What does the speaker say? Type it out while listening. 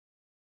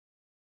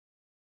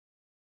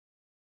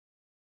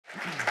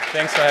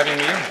Thanks for having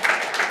me.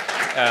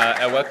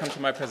 Welcome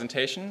to my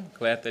presentation.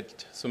 Glad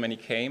that so many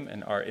came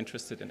and are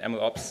interested in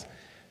MLOps.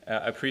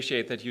 I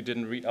appreciate that you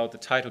didn't read out the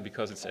title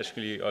because it's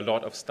actually a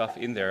lot of stuff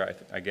in there,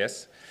 I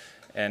guess.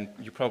 And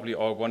you probably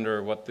all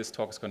wonder what this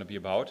talk is going to be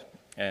about.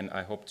 And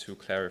I hope to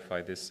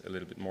clarify this a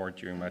little bit more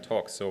during my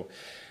talk. So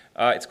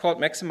it's called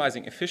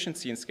Maximizing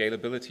Efficiency and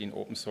Scalability in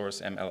Open Source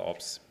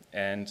MLOps.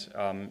 And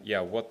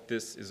yeah, what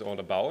this is all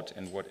about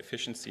and what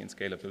efficiency and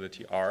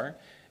scalability are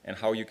and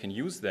how you can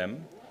use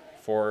them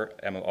for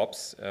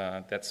MLOps,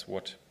 that's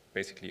what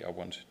basically I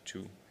want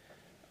to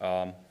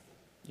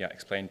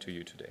explain to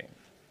you today.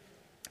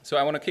 So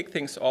I want to kick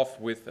things off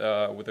with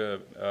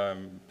a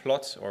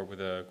plot or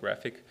with a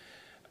graphic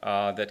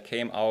that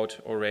came out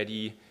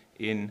already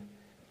in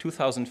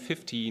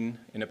 2015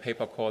 in a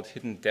paper called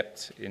Hidden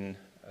Depth in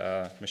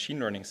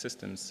Machine Learning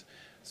Systems.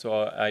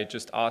 So I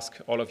just ask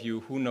all of you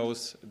who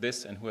knows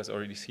this and who has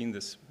already seen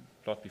this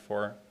plot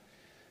before.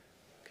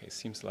 Okay,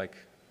 seems like,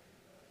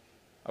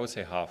 I would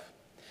say half.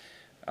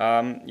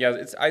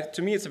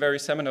 To me it's a very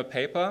seminal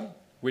paper,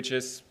 which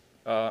is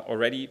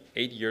already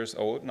 8 years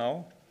old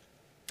now.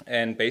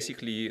 And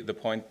basically the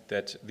point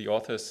that the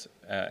authors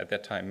at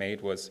that time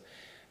made was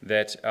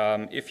that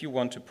if you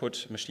want to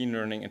put machine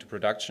learning into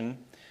production,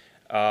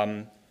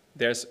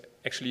 there's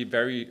actually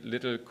very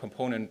little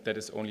component that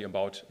is only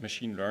about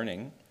machine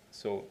learning.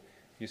 So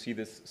you see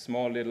this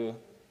small little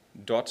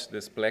dot,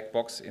 this black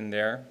box in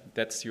there,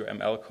 that's your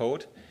ML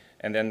code.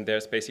 And then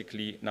there's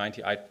basically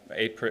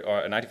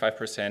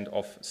 95%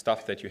 of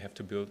stuff that you have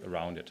to build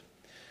around it.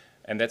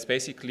 And that's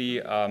basically,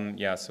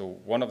 so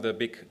one of the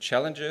big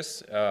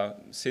challenges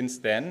since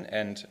then,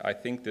 and I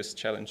think this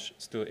challenge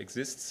still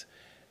exists,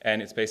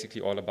 and it's basically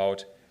all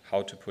about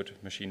how to put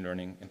machine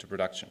learning into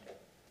production.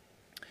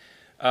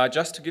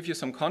 Just to give you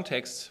some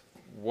context,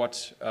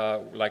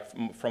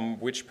 from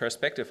which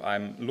perspective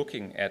I'm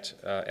looking at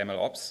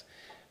MLOps,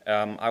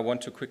 I want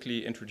to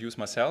quickly introduce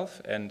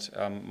myself and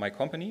my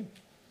company.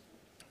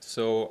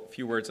 So a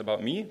few words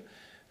about me.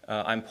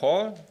 I'm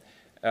Paul.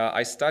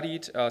 I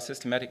studied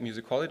systematic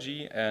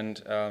musicology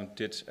and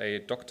did a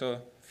Dr.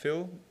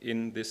 Phil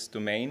in this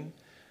domain.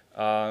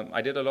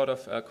 I did a lot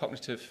of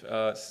cognitive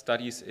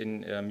studies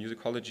in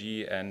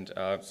musicology and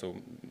so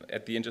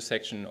at the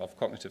intersection of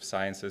cognitive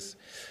sciences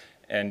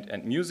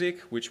and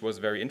music, which was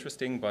very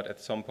interesting, but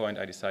at some point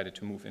I decided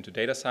to move into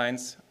data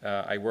science.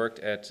 I worked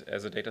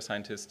as a data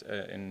scientist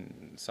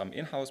in some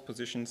in-house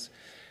positions,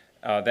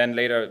 then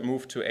later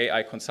moved to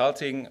AI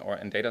consulting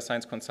and data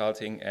science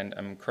consulting, and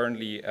I'm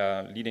currently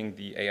leading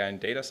the AI and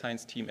data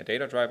science team at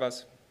Data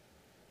Drivers.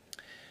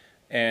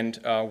 And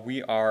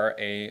we are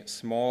a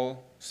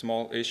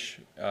small-ish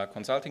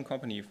consulting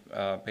company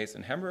based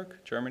in Hamburg,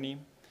 Germany,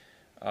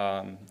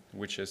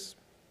 which is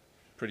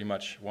pretty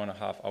much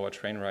 1.5-hour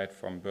train ride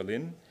from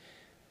Berlin,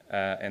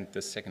 and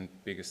the second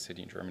biggest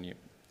city in Germany,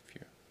 if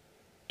you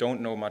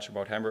don't know much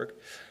about Hamburg.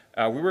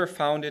 We were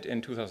founded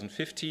in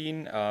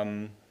 2015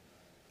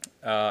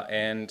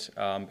 and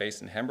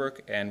based in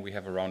Hamburg, and we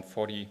have around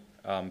 40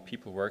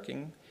 people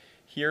working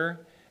here.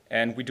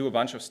 And we do a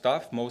bunch of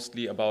stuff,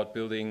 mostly about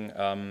building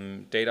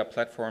data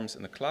platforms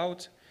in the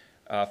cloud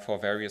for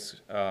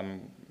various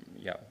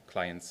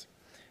clients.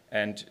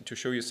 And to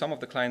show you some of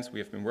the clients we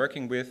have been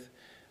working with,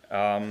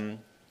 I'm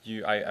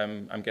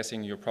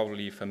guessing you're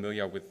probably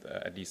familiar with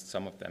at least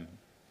some of them.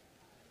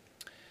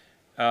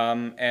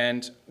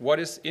 And what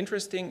is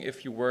interesting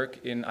if you work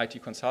in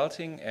IT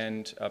consulting,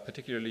 and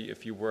particularly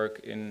if you work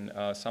in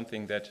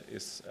something that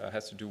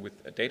has to do with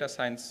data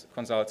science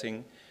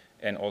consulting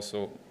and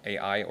also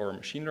AI or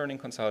machine learning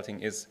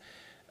consulting, is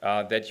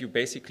that you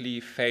basically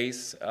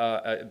face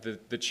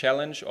the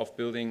challenge of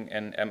building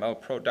an ML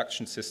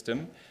production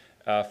system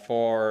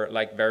for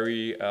like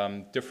very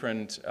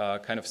different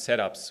kind of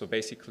setups. So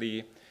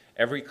basically,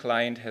 every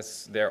client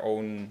has their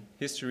own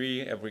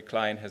history, every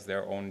client has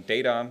their own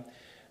data,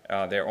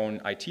 their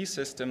own IT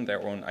system,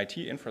 their own IT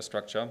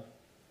infrastructure.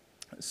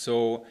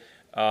 So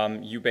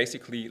you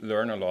basically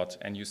learn a lot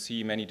and you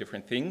see many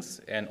different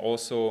things, and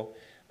also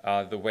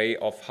the way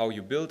of how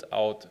you build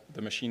out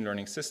the machine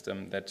learning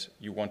system that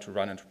you want to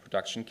run into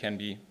production can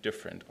be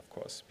different, of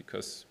course,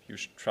 because you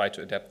should try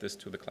to adapt this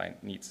to the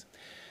client needs.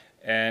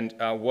 And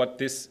what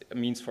this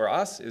means for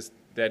us is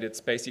that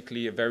it's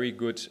basically a very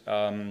good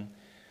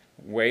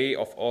way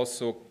of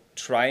also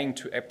trying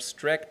to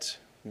abstract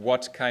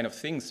what kind of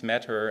things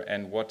matter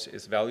and what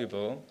is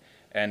valuable,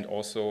 and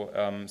also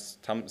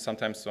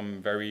sometimes some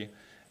very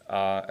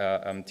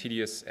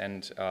tedious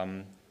and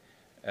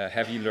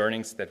heavy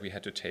learnings that we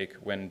had to take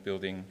when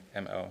building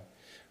ML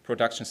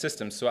production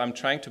systems. So I'm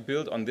trying to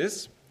build on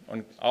this,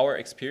 on our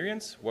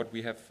experience, what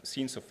we have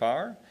seen so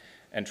far,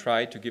 and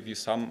try to give you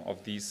some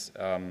of these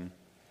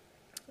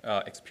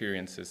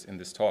experiences in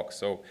this talk.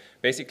 So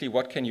basically,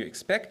 what can you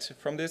expect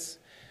from this?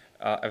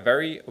 A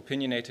very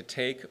opinionated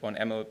take on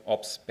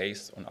MLOps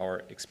based on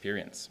our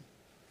experience.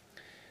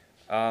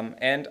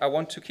 And I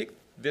want to kick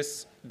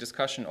this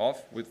discussion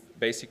off with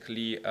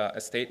basically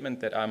a statement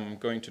that I'm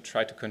going to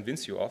try to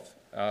convince you of,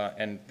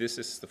 and this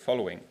is the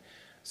following.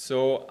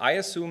 So I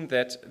assume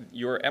that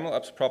your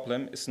MLOps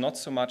problem is not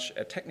so much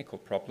a technical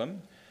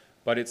problem,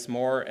 but it's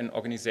more an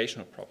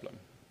organizational problem.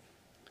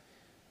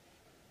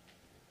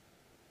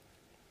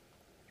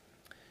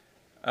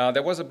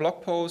 There was a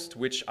blog post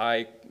which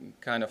I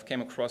kind of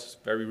came across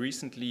very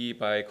recently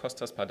by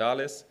Kostas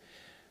Pardalis,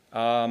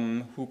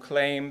 who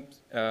claims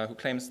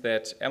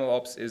that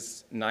MLOps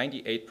is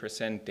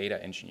 98%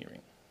 data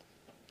engineering.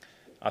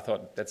 I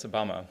thought, that's a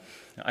bummer.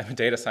 I'm a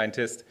data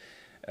scientist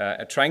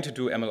trying to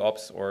do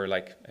MLOps, or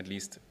like at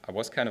least I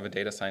was kind of a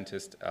data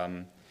scientist,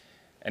 and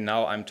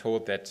now I'm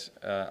told that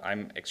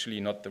I'm actually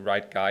not the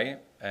right guy,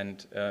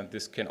 and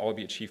this can all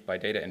be achieved by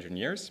data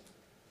engineers.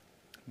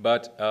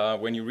 But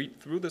when you read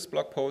through this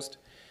blog post,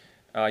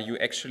 you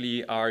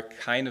actually are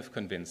kind of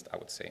convinced, I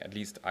would say. At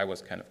least I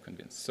was kind of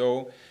convinced.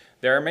 So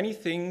there are many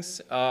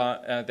things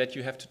that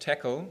you have to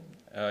tackle.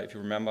 If you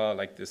remember,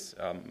 like this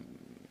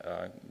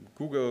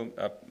Google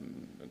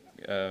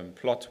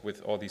plot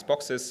with all these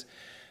boxes,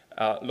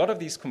 a lot of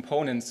these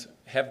components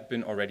have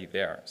been already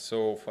there.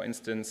 So for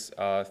instance,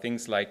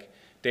 things like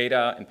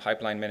data and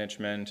pipeline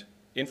management,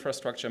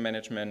 infrastructure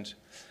management,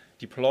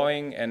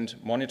 deploying and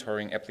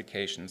monitoring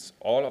applications,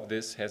 all of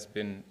this has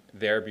been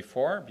there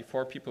before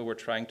people were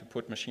trying to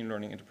put machine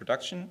learning into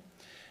production.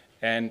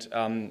 And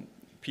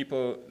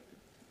people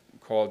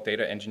called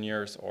data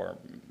engineers, or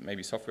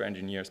maybe software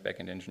engineers,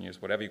 backend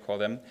engineers, whatever you call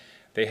them,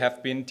 they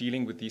have been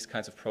dealing with these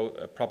kinds of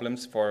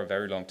problems for a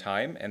very long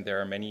time, and there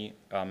are many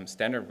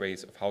standard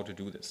ways of how to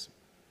do this.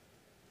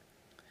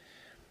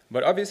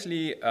 But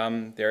obviously,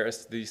 there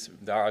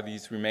are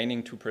these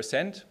remaining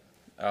 2%.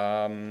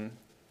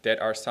 That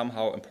are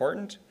somehow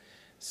important.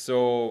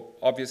 So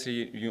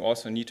obviously you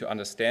also need to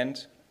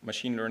understand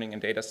machine learning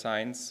and data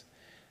science,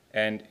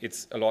 and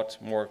it's a lot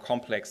more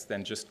complex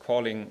than just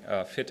calling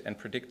fit and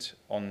predict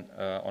on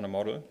a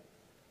model.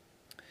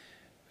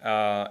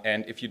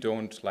 And if you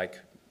don't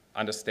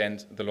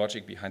understand the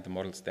logic behind the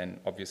models, then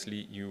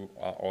obviously you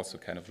are also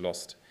kind of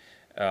lost.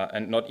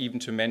 And not even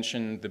to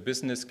mention the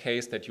business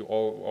case that you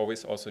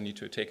always also need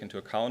to take into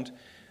account.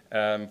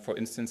 For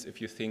instance,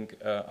 if you think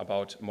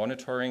about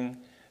monitoring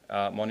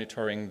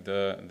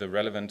the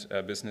relevant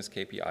business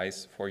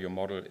KPIs for your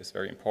model is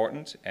very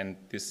important, and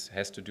this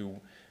has to do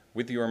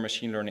with your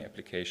machine learning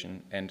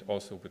application and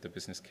also with the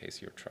business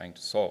case you're trying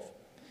to solve.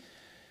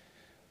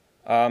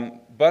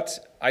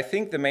 But I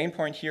think the main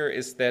point here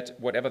is that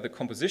whatever the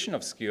composition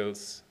of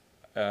skills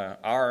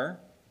are,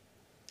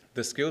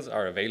 the skills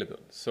are available.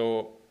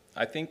 So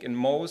I think in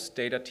most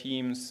data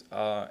teams,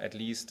 at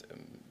least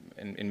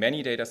in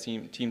many data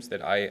teams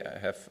that I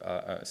have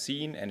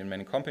seen, and in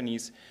many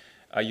companies,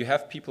 you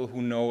have people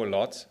who know a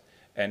lot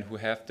and who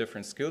have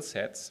different skill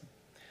sets,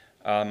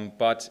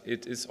 but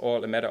it is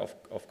all a matter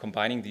of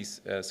combining these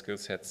skill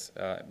sets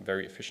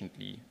very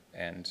efficiently,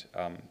 and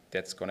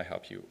that's going to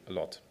help you a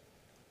lot.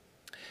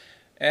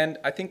 And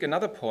I think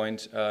another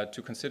point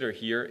to consider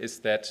here is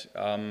that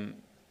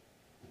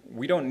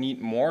we don't need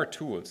more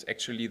tools.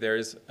 Actually, there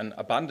is an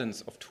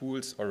abundance of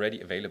tools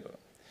already available.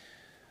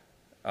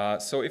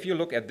 So if you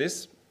look at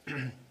this,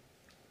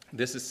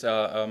 this is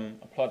a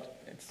plot.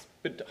 It's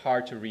a bit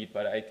hard to read,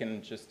 but I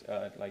can just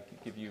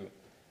give you,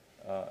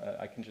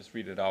 I can just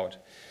read it out.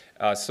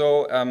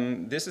 So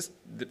this is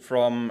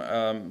from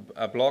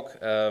a blog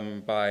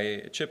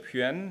by Chip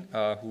Huyen,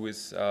 who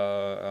is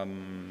a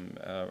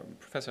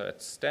professor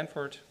at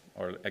Stanford,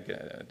 or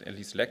at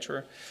least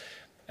lecturer.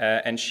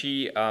 And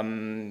she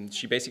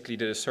basically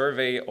did a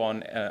survey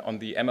on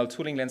the ML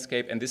tooling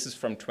landscape, and this is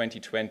from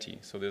 2020.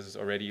 So this is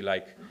already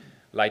like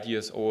light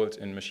years old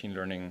in machine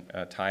learning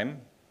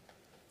time.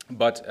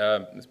 But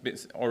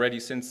already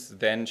since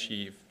then,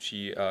 she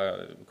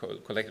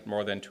collected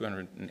more than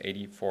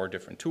 284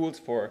 different tools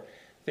for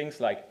things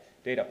like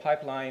data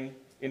pipeline,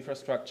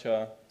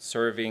 infrastructure,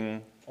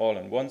 serving,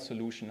 all-in-one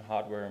solution,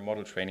 hardware,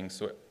 model training.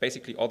 So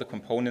basically all the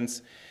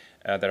components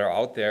that are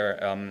out there,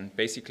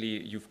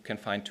 basically you can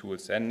find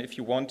tools. And if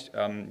you want,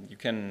 you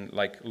can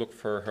look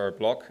for her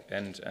blog,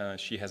 and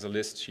she has a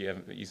list. She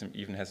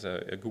even has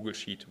a Google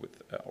sheet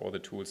with all the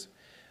tools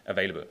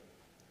available.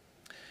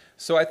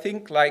 So I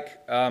think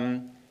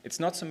it's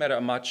not so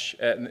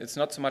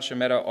much a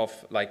matter of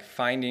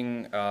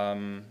finding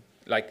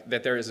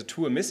that there is a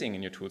tool missing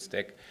in your tool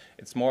stack.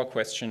 It's more a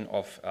question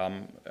of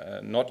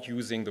not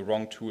using the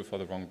wrong tool for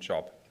the wrong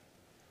job.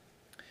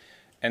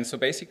 And so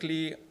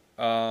basically,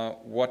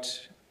 what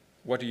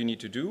do you need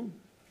to do?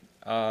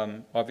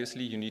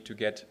 Obviously, you need to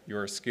get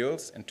your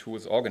skills and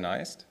tools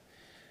organized.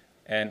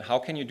 And how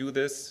can you do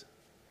this?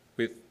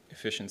 With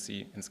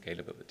efficiency and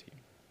scalability.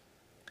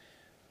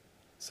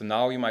 So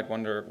now you might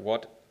wonder,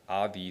 what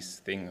are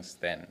these things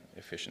then,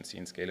 efficiency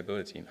and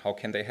scalability, and how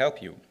can they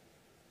help you?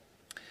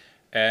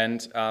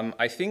 And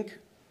I think,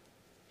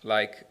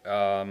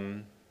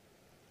 to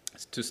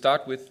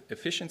start with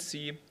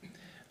efficiency,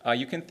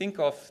 you can think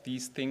of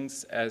these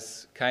things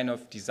as kind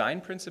of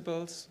design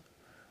principles,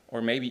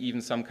 or maybe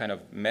even some kind of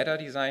meta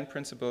design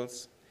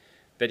principles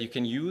that you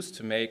can use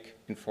to make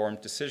informed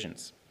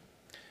decisions.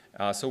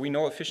 So we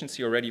know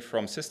efficiency already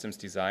from systems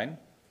design.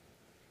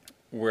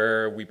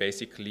 where we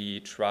basically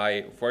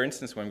try, for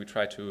instance, when we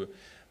try to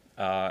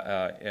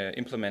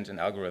implement an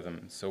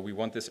algorithm. So we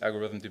want this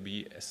algorithm to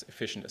be as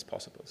efficient as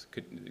possible. So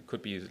it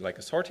could be like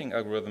a sorting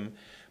algorithm,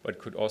 but it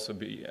could also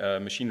be a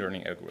machine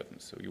learning algorithm.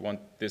 So you want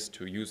this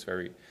to use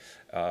very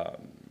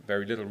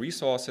little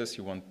resources.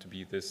 You want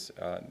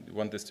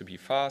this to be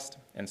fast,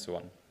 and so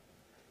on.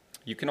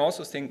 You can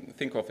also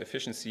think of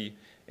efficiency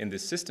in the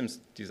systems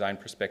design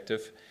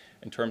perspective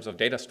in terms of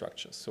data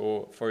structures.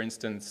 So, for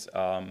instance,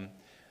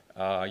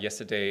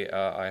 yesterday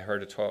I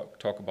heard a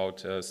talk about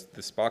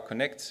the Spark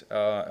Connect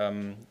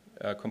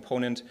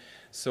component.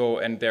 So,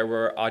 and there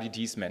were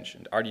RDDs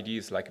mentioned. RDD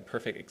is like a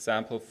perfect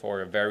example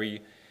for a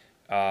very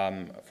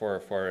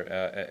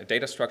a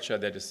data structure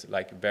that is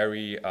like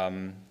very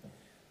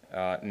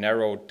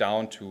narrowed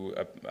down to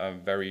a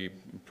very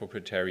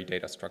proprietary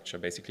data structure,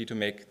 basically to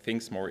make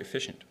things more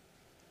efficient.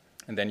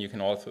 And then you can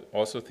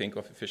also think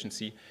of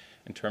efficiency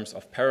in terms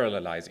of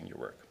parallelizing your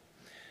work.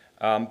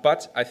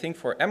 But I think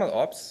for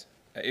MLOps,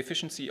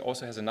 efficiency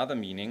also has another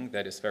meaning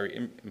that is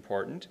very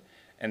important,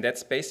 and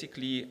that's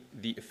basically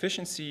the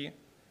efficiency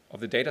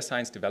of the data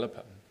science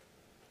developer.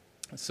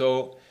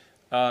 So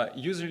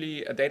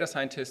usually a data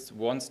scientist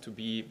wants to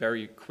be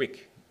very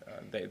quick.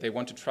 They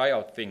want to try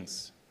out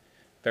things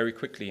very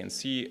quickly and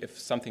see if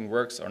something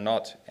works or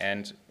not.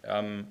 And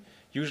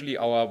usually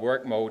our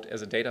work mode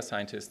as a data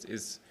scientist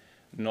is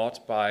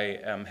not by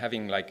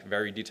having like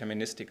very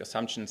deterministic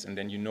assumptions and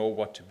then you know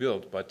what to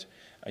build, but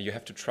you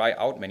have to try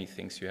out many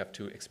things. You have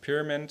to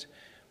experiment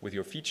with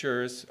your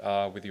features,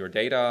 with your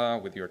data,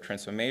 with your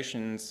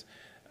transformations.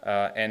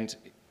 And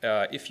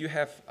if you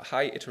have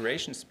high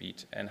iteration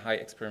speed and high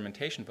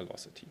experimentation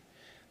velocity,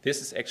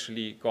 this is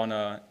actually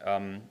gonna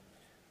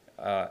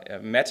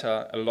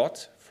matter a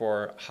lot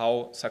for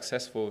how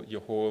successful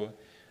your whole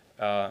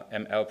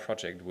ML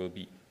project will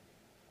be.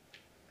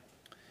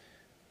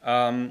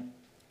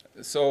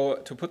 So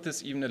to put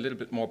this even a little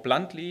bit more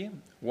bluntly,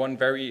 one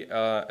very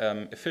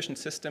efficient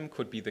system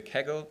could be the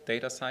Kaggle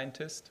data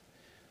scientist.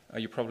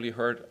 You probably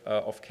heard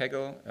of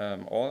Kaggle,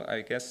 all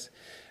I guess.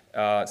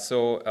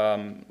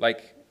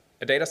 Like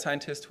a data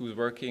scientist who's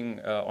working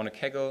on a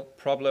Kaggle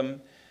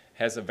problem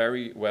has a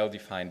very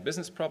well-defined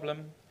business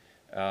problem,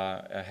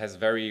 has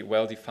very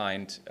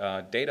well-defined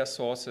data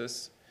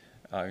sources.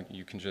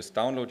 You can just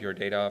download your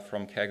data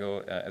from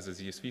Kaggle as a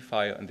CSV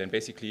file and then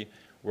basically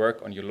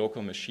work on your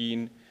local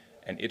machine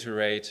and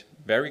iterate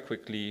very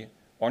quickly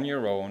on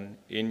your own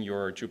in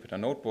your Jupyter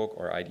Notebook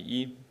or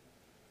IDE.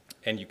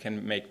 And you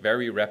can make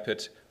very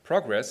rapid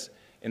progress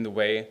in the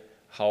way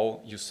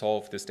how you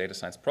solve this data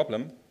science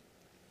problem.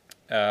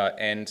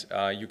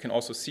 You can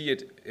also see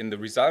it in the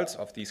results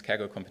of these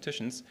Kaggle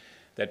competitions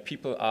that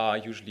people are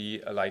usually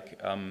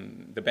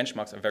the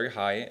benchmarks are very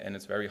high and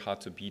it's very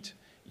hard to beat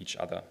each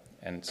other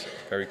and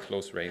very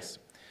close race.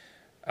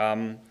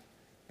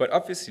 But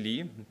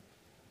obviously,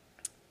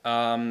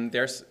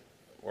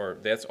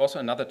 there's also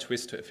another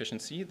twist to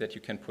efficiency that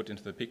you can put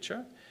into the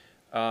picture.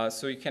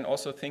 So you can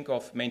also think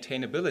of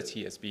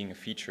maintainability as being a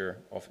feature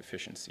of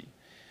efficiency.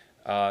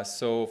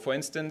 So for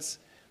instance,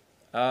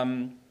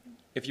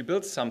 if you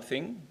build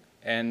something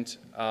and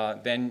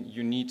then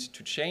you need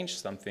to change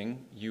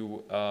something,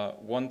 you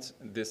want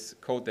this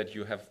code that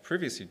you have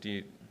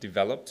previously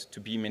developed to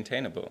be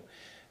maintainable.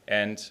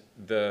 And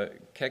the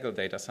Kaggle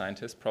data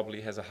scientist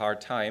probably has a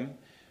hard time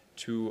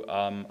to,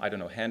 I don't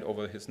know, hand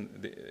over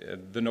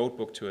the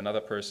notebook to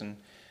another person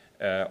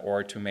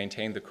or to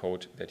maintain the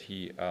code that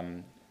he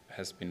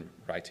has been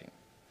writing.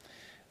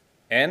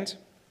 And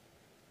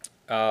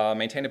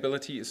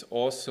maintainability is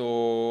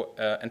also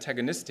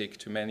antagonistic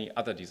to many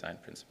other design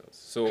principles.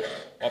 So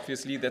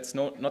obviously that's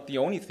not the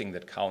only thing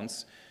that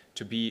counts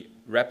to be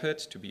rapid,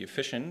 to be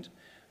efficient,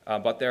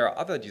 but there are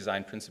other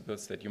design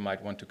principles that you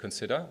might want to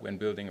consider when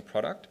building a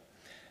product.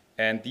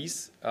 And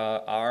these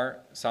are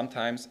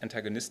sometimes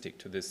antagonistic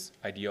to this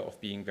idea of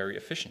being very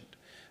efficient.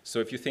 So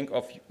if you think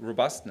of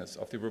robustness,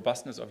 of the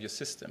robustness of your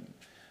system,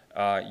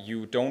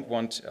 you don't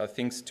want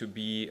things to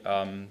be,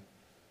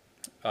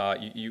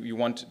 you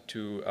want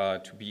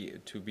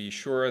to be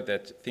sure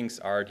that things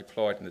are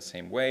deployed in the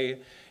same way.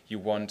 You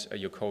want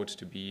your code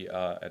to be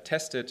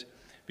tested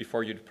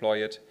before you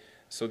deploy it.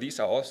 So these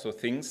are also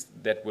things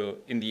that will,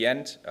 in the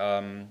end,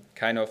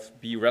 kind of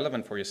be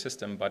relevant for your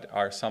system, but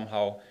are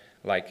somehow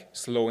like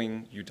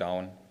slowing you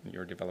down in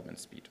your development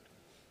speed.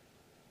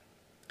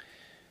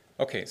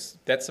 Okay, so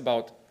that's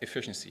about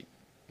efficiency.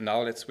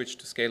 Now let's switch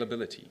to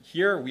scalability.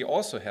 Here we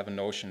also have a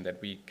notion that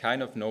we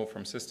kind of know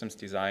from systems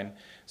design.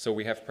 So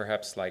we have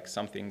perhaps like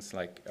some things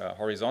like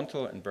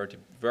horizontal and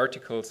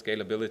vertical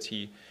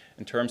scalability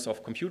in terms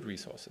of compute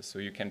resources. So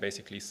you can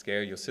basically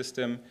scale your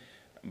system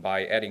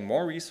by adding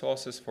more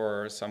resources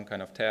for some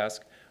kind of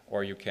task,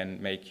 or you can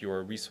make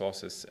your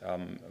resources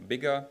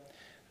bigger.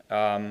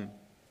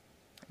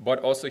 But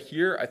also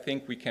here, I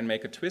think we can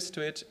make a twist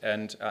to it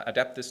and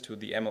adapt this to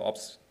the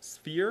MLOps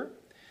sphere.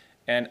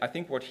 And I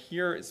think what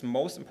here is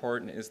most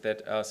important is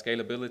that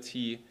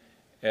scalability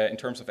in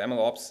terms of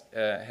MLOps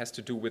has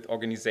to do with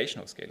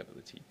organizational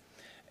scalability.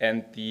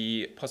 and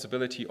the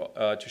possibility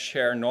to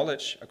share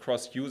knowledge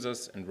across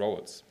users and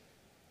roles.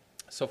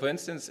 So for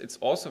instance, it's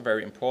also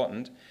very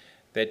important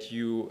that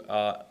you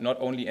not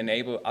only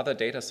enable other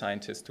data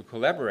scientists to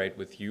collaborate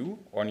with you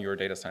on your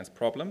data science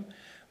problem,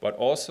 but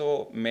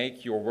also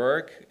make your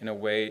work in a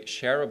way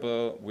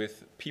shareable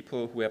with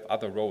people who have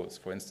other roles,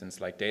 for instance,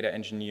 like data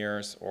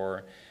engineers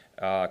or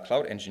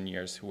cloud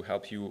engineers who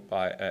help you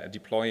by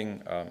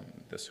deploying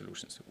the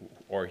solutions,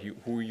 or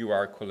who you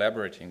are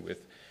collaborating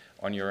with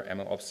on your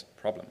MLOps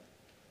problem.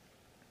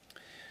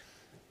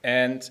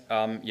 And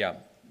yeah,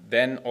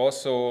 then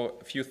also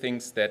a few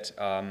things that,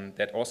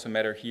 that also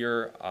matter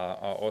here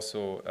are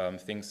also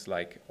things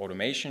like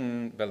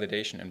automation,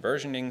 validation, and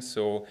versioning.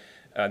 So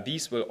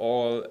these will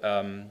all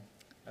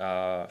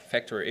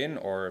factor in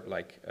or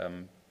like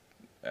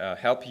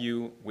help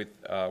you with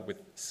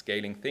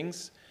scaling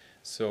things.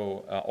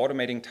 So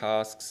automating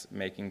tasks,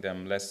 making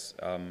them less,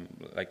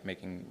 like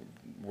making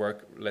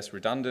work less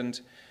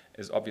redundant,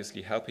 is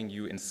obviously helping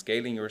you in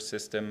scaling your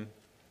system.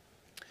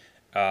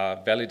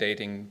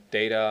 Validating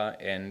data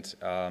and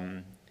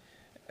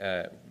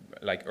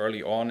like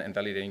early on and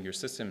validating your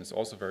system is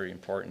also very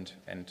important,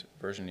 and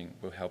versioning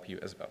will help you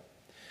as well.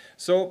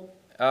 So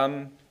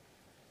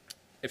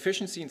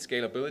efficiency and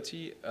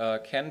scalability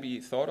can be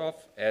thought of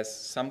as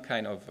some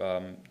kind of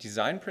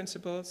design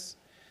principles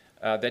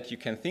that you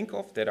can think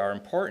of that are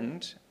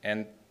important,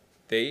 and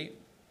they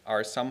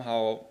are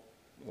somehow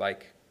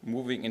like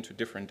moving into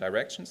different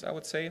directions, I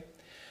would say.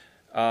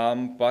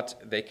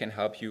 But they can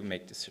help you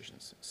make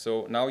decisions.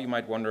 So now you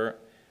might wonder,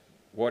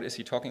 what is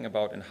he talking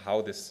about and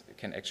how this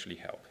can actually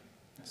help?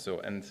 So,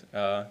 and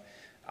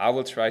I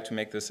will try to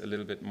make this a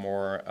little bit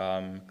more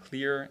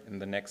clear in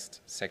the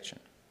next section,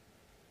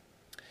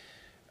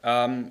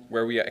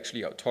 where we are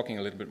actually talking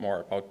a little bit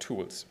more about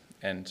tools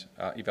and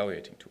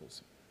evaluating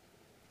tools.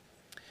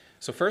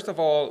 So first of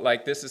all,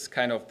 like this is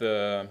kind of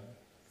the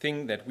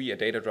thing that we at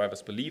Data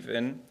Drivers believe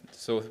in.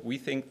 So we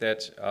think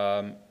that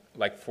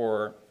like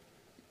for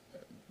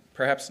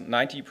perhaps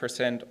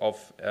 90%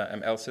 of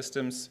ML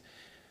systems,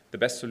 the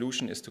best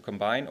solution is to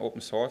combine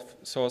open source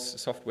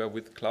software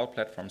with cloud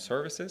platform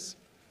services.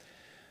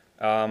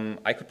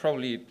 I could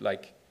probably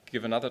like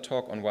give another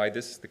talk on why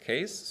this is the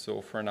case.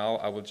 So for now,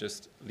 I will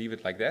just leave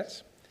it like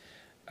that.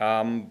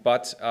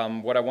 But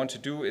what I want to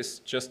do is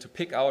just to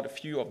pick out a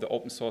few of the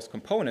open source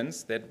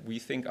components that we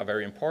think are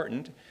very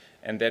important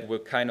and that will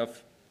kind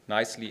of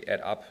nicely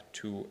add up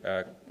to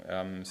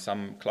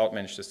some cloud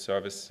managed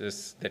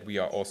services that we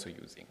are also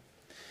using.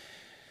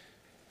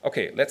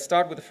 Okay, let's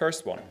start with the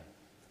first one,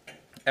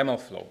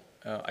 MLflow.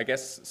 I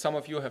guess some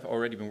of you have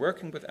already been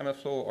working with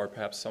MLflow, or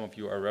perhaps some of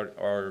you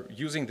are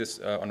using this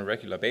on a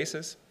regular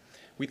basis.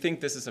 We think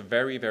this is a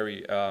very,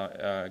 very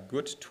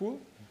good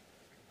tool.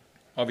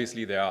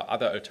 Obviously, there are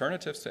other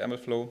alternatives to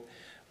MLflow,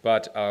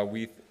 but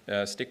we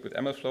stick with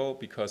MLflow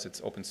because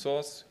it's open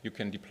source. You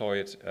can deploy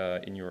it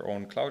in your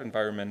own cloud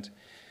environment,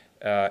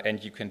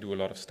 and you can do a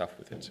lot of stuff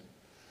with it.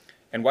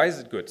 And why is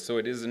it good? So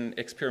it is an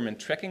experiment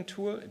tracking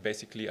tool. It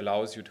basically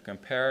allows you to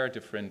compare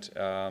different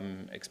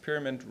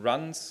experiment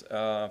runs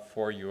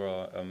for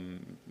your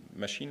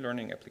machine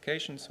learning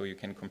application. So you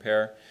can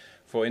compare,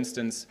 for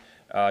instance,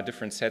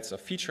 different sets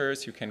of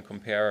features. You can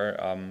compare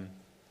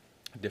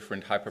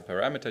different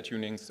hyperparameter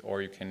tunings,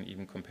 or you can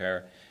even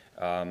compare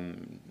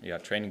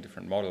training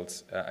different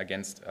models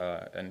against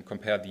and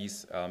compare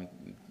these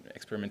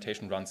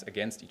experimentation runs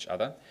against each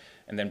other,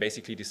 and then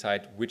basically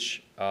decide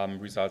which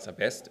results are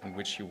best and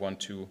which you want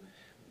to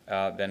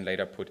then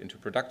later put into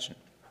production.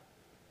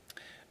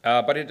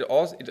 But it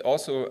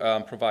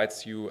also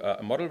provides you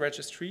a model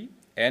registry,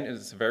 and it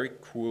is a very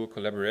cool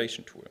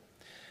collaboration tool.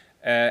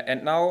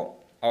 And now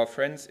our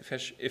friends'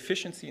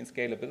 efficiency and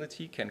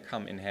scalability can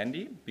come in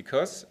handy,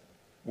 because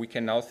we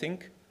can now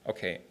think,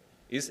 okay,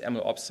 is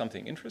MLOps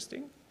something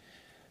interesting?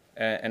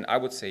 And I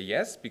would say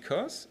yes,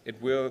 because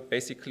it will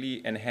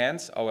basically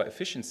enhance our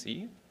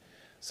efficiency.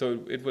 So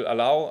it will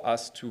allow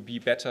us to be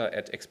better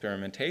at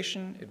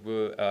experimentation. It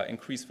will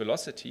increase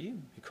velocity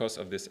because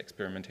of this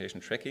experimentation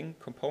tracking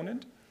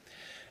component.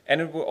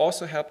 And it will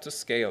also help to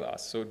scale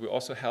us. So it will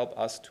also help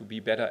us to be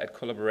better at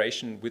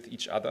collaboration with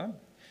each other,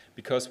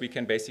 because we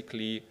can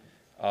basically,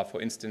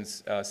 for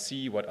instance,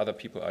 see what other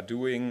people are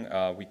doing.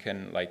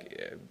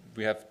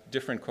 We have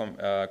different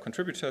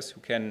contributors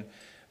who can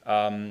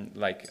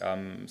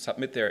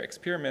submit their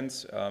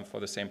experiments for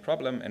the same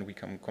problem, and we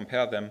can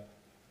compare them.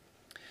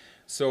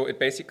 So it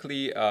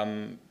basically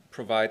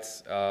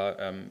provides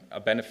a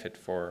benefit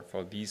for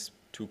these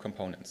two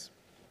components.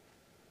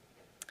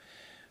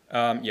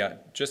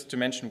 Just to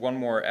mention one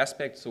more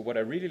aspect. So what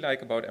I really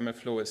like about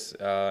MLflow is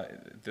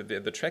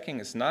the tracking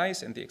is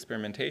nice and the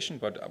experimentation,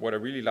 but what I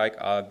really like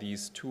are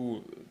these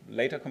two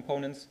later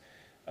components,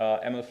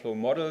 MLflow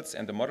models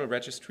and the model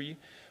registry,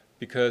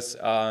 because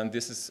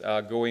this is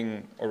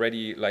going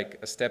already like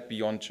a step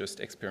beyond just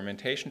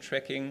experimentation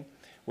tracking,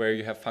 where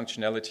you have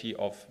functionality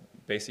of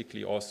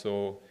basically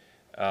also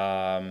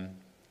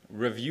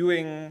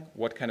reviewing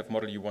what kind of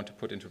model you want to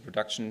put into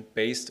production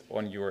based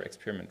on your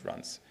experiment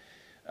runs.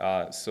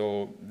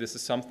 So this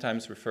is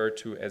sometimes referred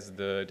to as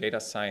the data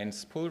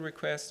science pull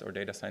request or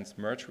data science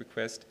merge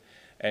request,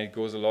 and it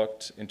goes a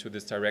lot into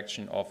this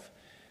direction of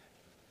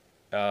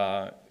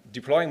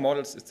deploying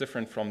models is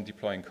different from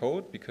deploying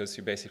code, because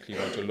you basically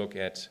want to look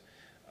at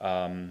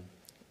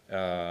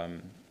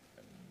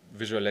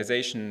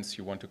visualizations,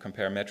 you want to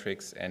compare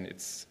metrics, and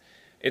it's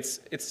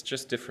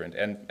just different.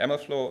 And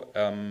MLflow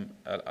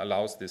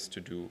allows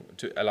to do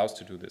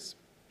this.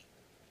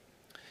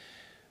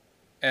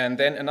 And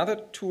then another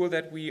tool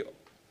that we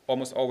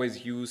almost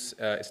always use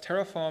is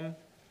Terraform.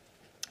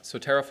 So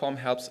Terraform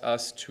helps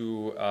us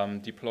to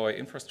deploy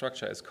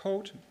infrastructure as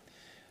code,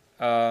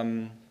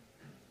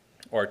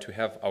 or to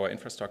have our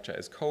infrastructure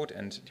as code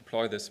and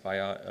deploy this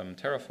via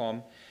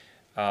Terraform.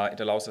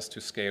 It allows us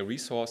to scale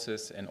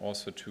resources and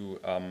also to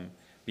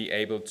be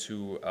able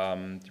to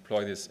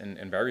deploy this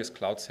in various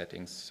cloud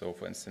settings. So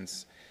for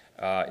instance,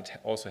 it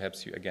also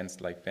helps you against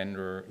like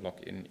vendor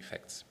lock-in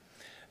effects.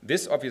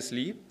 This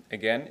obviously,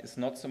 again, is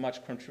not so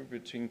much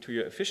contributing to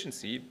your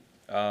efficiency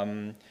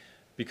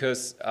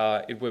because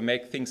it will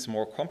make things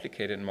more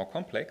complicated and more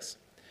complex,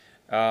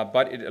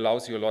 but it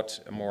allows you a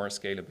lot more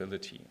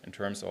scalability in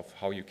terms of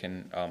how you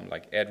can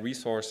like add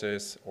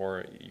resources,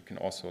 or you can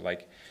also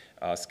like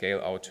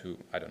scale out to,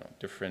 I don't know,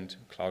 different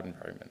cloud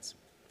environments,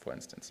 for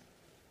instance.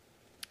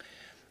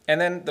 And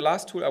then the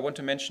last tool I want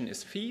to mention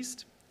is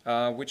Feast,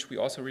 which we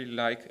also really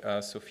like.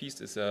 So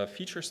Feast is a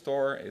feature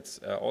store. It's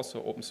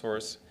also open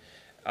source.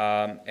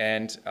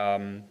 It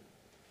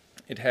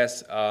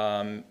has,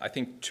 I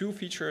think, 2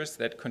 features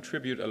that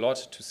contribute a lot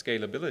to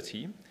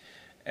scalability.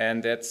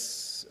 And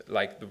that's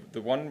like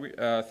the one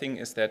thing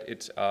is that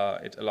it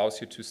allows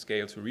you to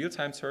scale to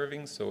real-time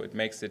serving. So it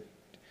makes it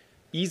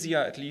easier,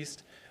 at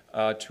least,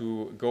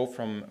 to go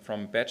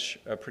from batch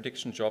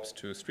prediction jobs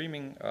to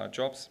streaming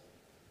jobs.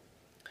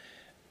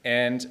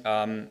 And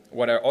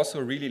what I also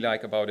really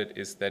like about it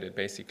is that it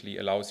basically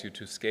allows you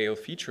to scale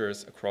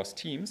features across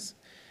teams.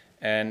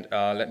 And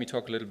let me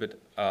talk a little bit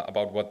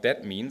about what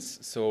that means.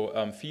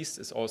 So Feast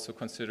is also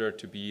considered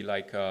to be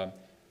like a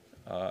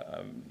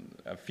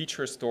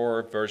feature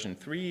store version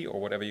 3 or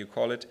whatever you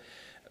call it.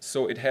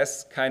 So it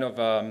has kind of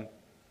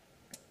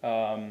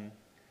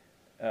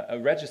a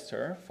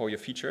register for your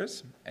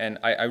features. And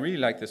I really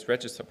like this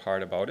register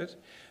part about it,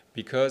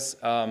 because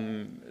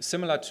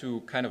similar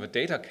to kind of a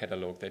data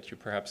catalog that you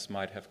perhaps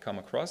might have come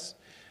across,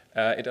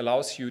 it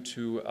allows you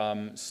to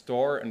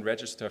store and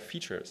register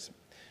features.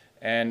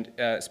 And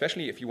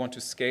especially if you want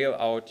to scale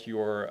out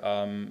your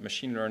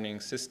machine learning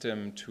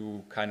system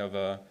to kind of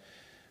a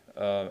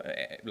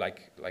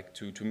like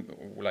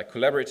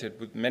collaborate it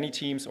with many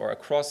teams or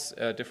across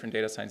different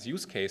data science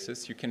use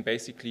cases, you can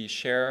basically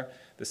share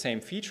the same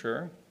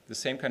feature, the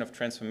same kind of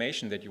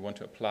transformation that you want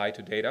to apply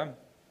to data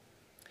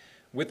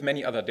with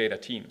many other data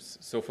teams.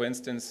 So for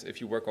instance,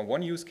 if you work on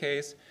one use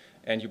case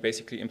and you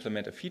basically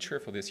implement a feature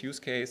for this use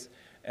case,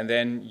 and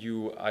then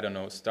you, I don't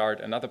know, start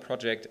another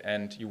project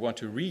and you want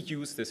to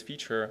reuse this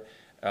feature,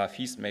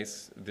 Feast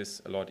makes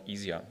this a lot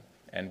easier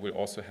and will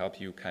also help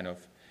you kind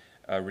of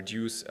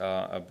reduce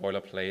a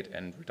boilerplate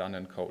and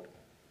redundant code.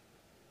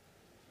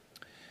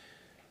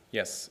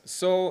 Yes,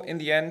 so in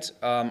the end,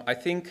 I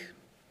think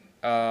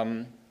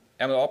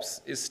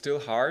MLOps is still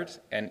hard,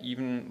 and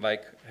even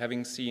like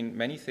having seen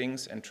many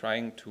things and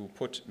trying to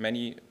put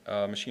many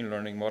machine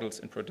learning models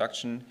in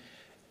production,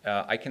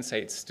 I can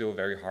say it's still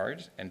very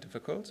hard and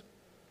difficult.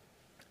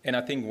 And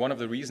I think one of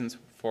the reasons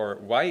for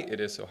why it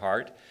is so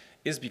hard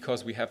is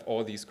because we have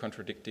all these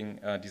contradicting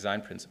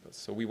design principles.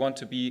 So we want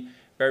to be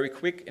very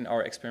quick in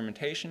our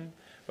experimentation,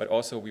 but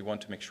also we want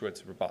to make sure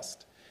it's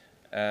robust.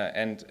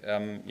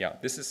 Yeah,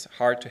 this is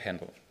hard to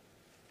handle.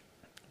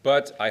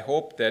 But I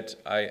hope that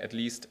I at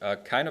least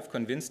kind of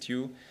convinced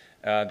you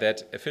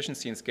that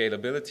efficiency and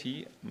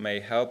scalability may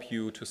help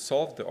you to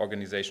solve the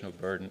organizational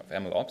burden of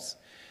MLOps,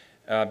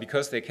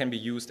 because they can be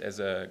used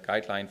as a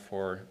guideline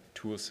for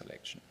tool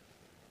selection.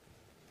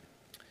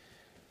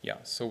 Yeah,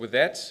 so with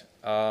that,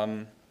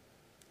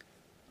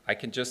 I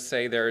can just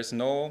say there is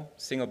no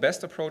single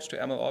best approach to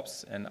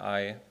MLOps, and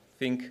I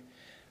think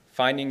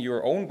finding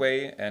your own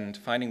way and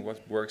finding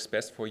what works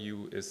best for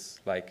you is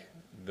like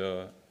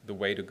the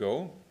way to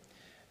go.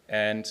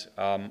 And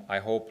I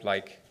hope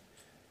like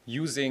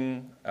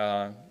using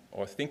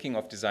or thinking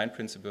of design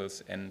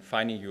principles and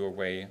finding your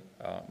way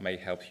may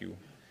help you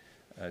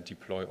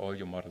deploy all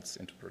your models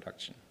into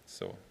production.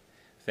 So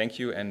thank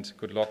you and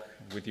good luck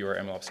with your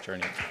MLOps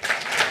journey.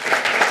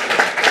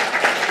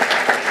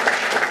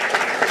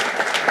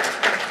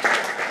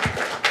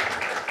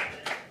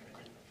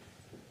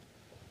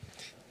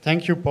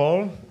 Thank you,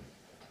 Paul.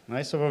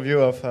 Nice overview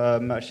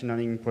of machine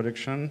learning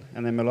production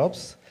and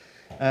MLOps.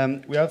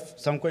 We have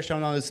some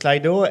questions on the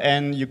Slido,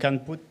 and you can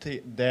put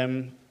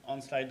them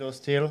on Slido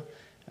still.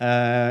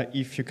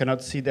 If you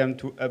cannot see them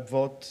to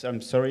upvote, I'm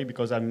sorry,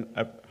 because I'm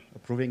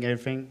approving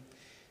everything.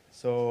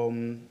 So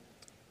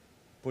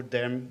put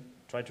them,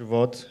 try to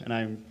vote, and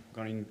I'm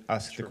going to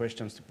ask the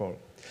questions to Paul.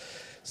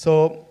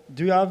 So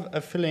do you have a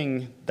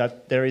feeling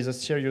that there is a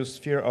serious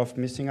fear of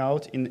missing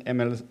out in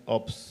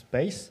MLOps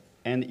space?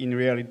 and in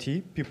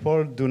reality,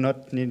 people do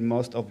not need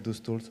most of those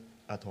tools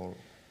at all.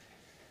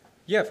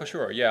 Yeah, for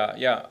sure.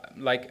 Yeah.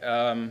 Like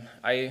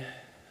I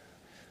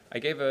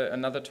gave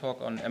another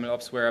talk on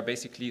MLOps where I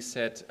basically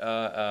said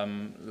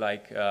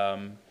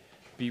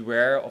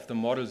beware of the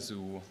model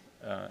zoo.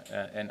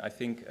 And I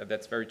think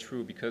that's very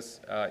true because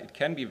it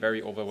can be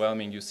very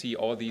overwhelming. You see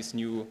all these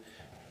new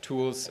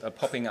tools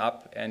popping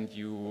up and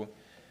you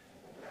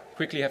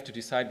quickly have to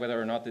decide whether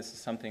or not this is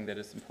something that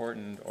is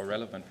important or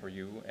relevant for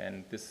you,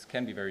 and this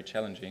can be very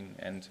challenging.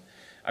 And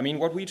I mean,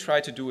 what we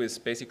try to do is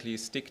basically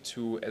stick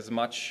to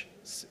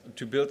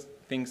to build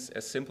things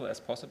as simple as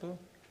possible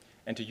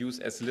and to use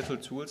as little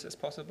tools as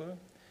possible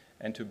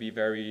and to be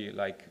very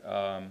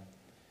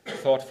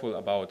thoughtful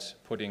about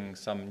putting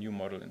some new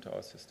model into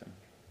our system.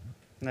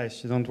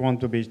 Nice. You don't want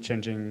to be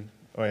changing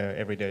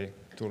everyday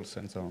tools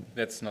and so on.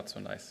 That's not so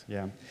nice.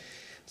 Yeah.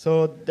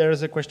 So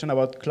there's a question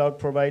about cloud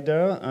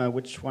provider.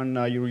 Which one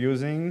are you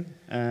using,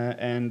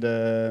 and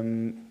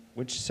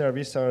which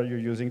service are you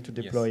using to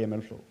deploy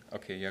MLflow?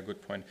 Okay, yeah,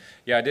 good point.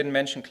 Yeah, I didn't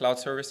mention cloud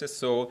services.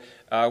 So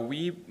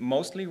we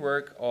mostly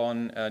work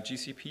on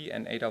GCP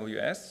and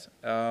AWS,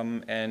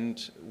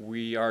 and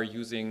we are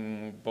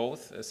using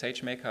both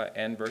SageMaker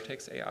and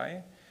Vertex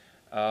AI.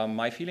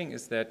 My feeling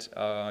is that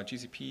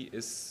GCP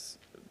is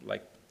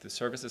like the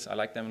services, I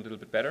like them a little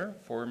bit better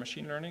for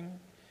machine learning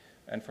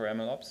and for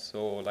MLOps.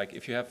 So like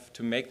if you have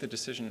to make the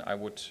decision, I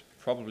would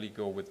probably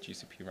go with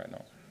GCP right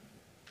now.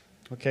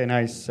 Okay,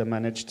 nice.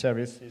 Managed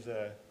service is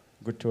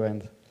good to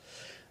end.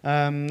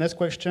 Next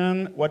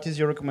question. What is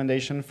your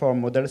recommendation for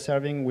model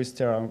serving with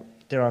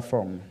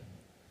Terraform?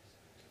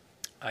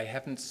 I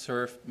haven't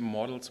served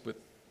models with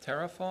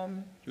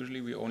Terraform.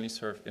 Usually we only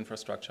serve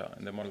infrastructure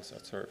and the models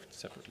are served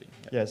separately.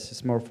 Yeah. Yes,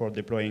 it's more for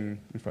deploying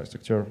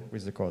infrastructure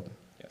with the code.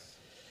 Yes.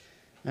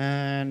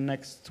 And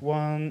next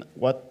one,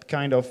 what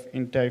kind of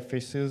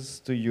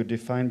interfaces do you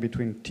define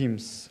between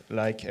teams,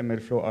 like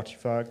MLflow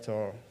artifact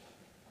or?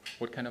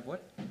 What kind of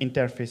what?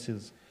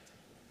 Interfaces.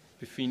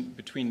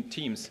 Between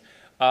teams.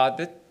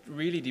 That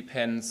really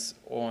depends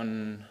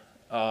on,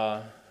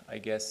 I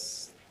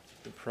guess,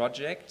 the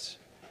project.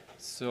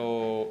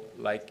 So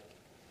like,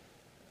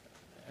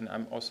 and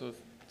I'm also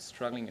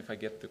struggling if I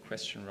get the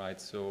question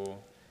right. So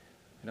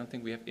I don't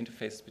think we have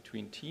interfaces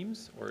between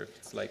teams, or if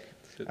it's like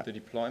the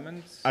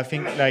deployments. I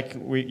think like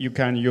you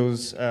can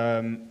use,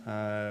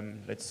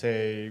 let's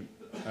say,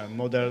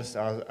 models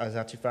as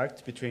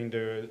artifacts between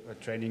the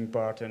training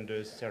part and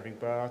the serving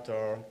part,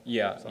 or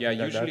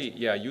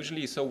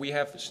usually. So we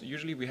have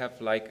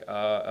like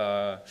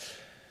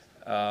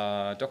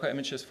Docker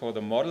images for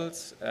the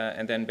models,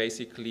 and then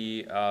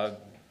basically,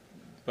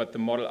 but the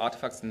model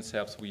artifacts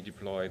themselves we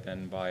deploy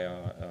then via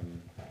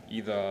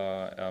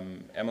either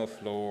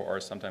MLflow, or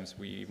sometimes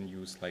we even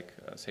use like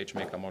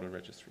SageMaker model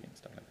registry and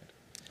stuff like that.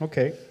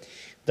 Okay,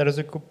 there is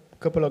a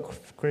couple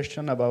of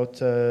questions about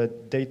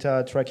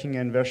data tracking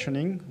and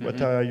versioning. Mm-hmm.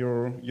 What are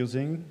you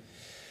using?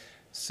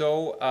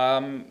 So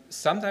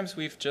sometimes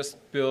we've just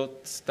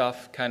built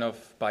stuff kind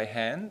of by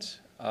hand,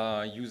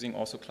 using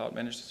also cloud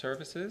managed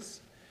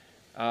services.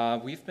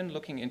 We've been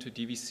looking into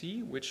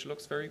DVC, which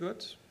looks very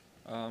good.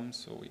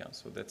 So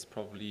that's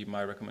probably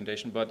my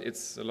recommendation, but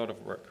it's a lot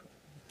of work.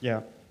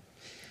 Yeah,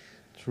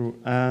 true.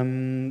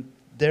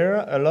 There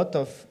are a lot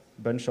of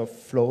bunch of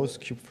flows,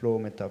 Kubeflow,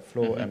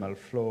 MetaFlow,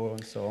 MLflow,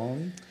 and so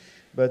on.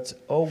 But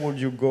how would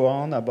you go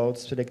on about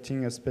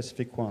selecting a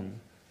specific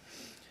one?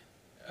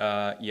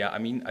 I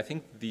mean, I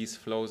think these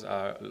flows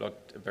are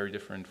very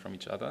different from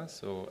each other.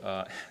 So,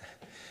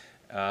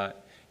 like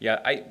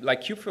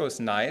Kubeflow is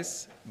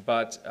nice,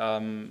 but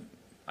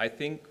I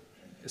think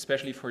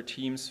especially for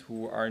teams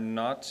who are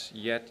not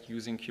yet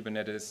using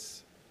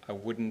Kubernetes, I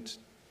wouldn't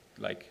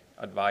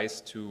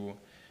advise to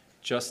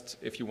just,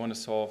 if you want to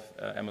solve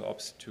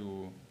MLOps,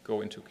 to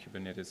go into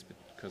Kubernetes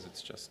because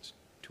it's just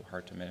too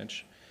hard to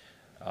manage.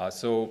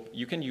 So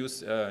you can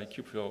use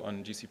Kubeflow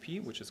on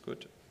GCP, which is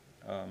good.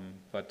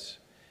 But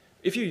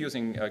if you're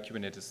using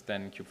Kubernetes,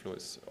 then Kubeflow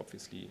is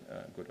obviously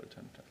a good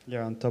alternative.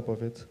 Yeah, on top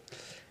of it.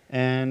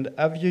 And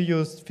have you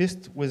used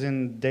Fist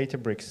within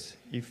Databricks?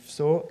 If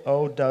so,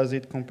 how does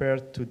it compare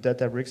to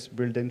Databricks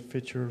built-in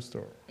feature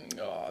store?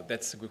 Oh,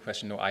 that's a good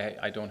question. No,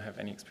 I don't have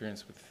any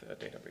experience with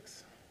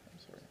Databricks. I'm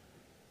sorry.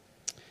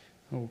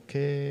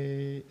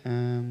 Okay.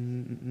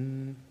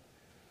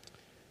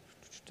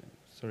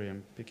 Sorry,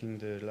 I'm picking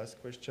the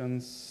last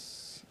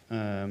questions.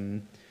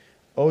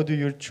 How do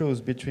you choose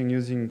between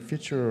using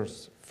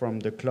features from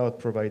the cloud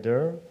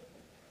provider,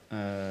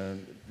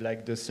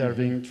 like the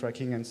serving,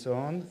 tracking, and so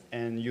on,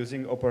 and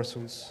using open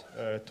source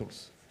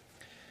tools?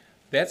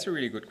 That's a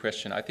really good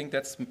question. I think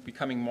that's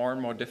becoming more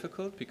and more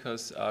difficult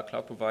because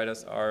cloud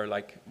providers are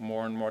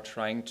more and more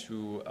trying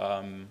to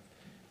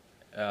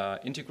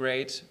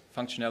integrate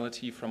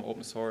functionality from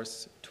open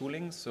source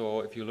tooling.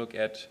 So if you look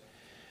at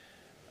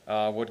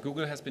what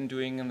Google has been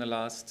doing in the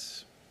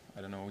last,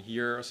 I don't know,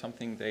 year or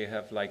something, they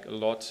have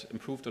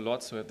improved a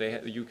lot. So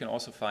you can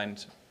also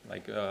find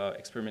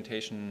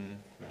experimentation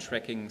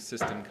tracking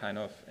system kind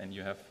of, and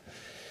you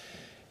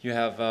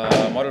have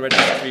model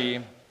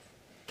registry.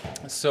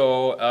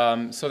 So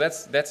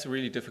that's a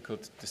really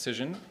difficult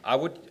decision.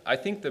 I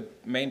think the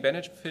main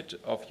benefit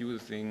of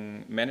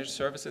using managed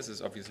services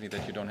is obviously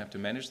that you don't have to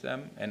manage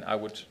them, and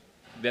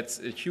that's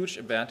a huge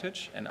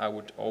advantage, and I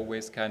would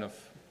always kind of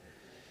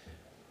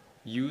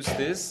use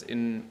this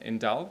in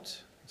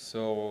doubt.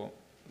 So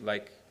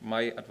like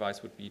my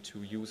advice would be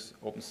to use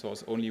open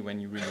source only when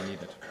you really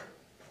need it.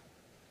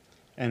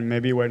 And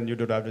maybe when you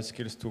don't have the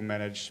skills to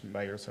manage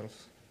by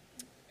yourself.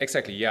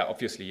 Exactly, yeah,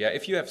 obviously. Yeah,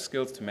 if you have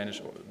skills to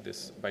manage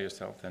this by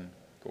yourself, then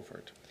go for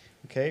it.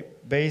 Okay,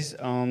 based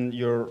on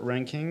your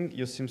ranking,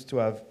 you seem to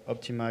have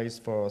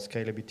optimized for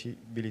scalability.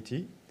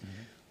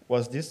 Mm-hmm.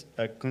 Was this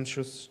a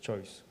conscious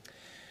choice?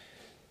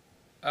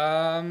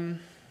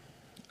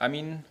 I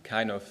mean,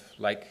 kind of.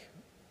 Like,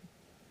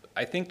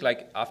 I think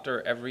like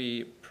after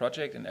every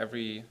project and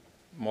every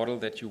model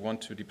that you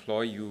want to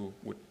deploy, you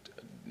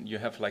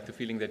have like the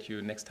feeling that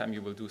next time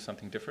you will do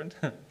something different.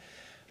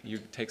 You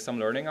take some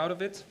learning out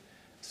of it.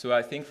 So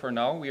I think for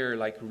now we are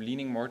like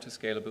leaning more to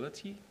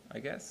scalability, I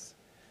guess.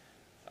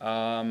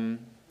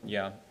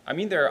 Yeah, I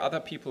mean there are other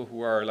people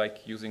who are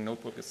like using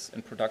notebooks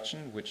in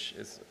production, which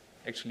is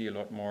actually a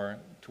lot more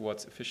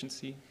towards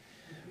efficiency.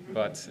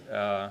 But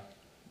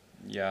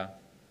yeah,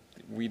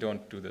 we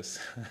don't do this.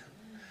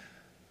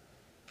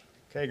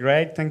 Okay,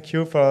 great. Thank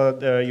you for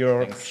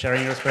your Thanks.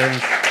 sharing your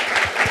experience.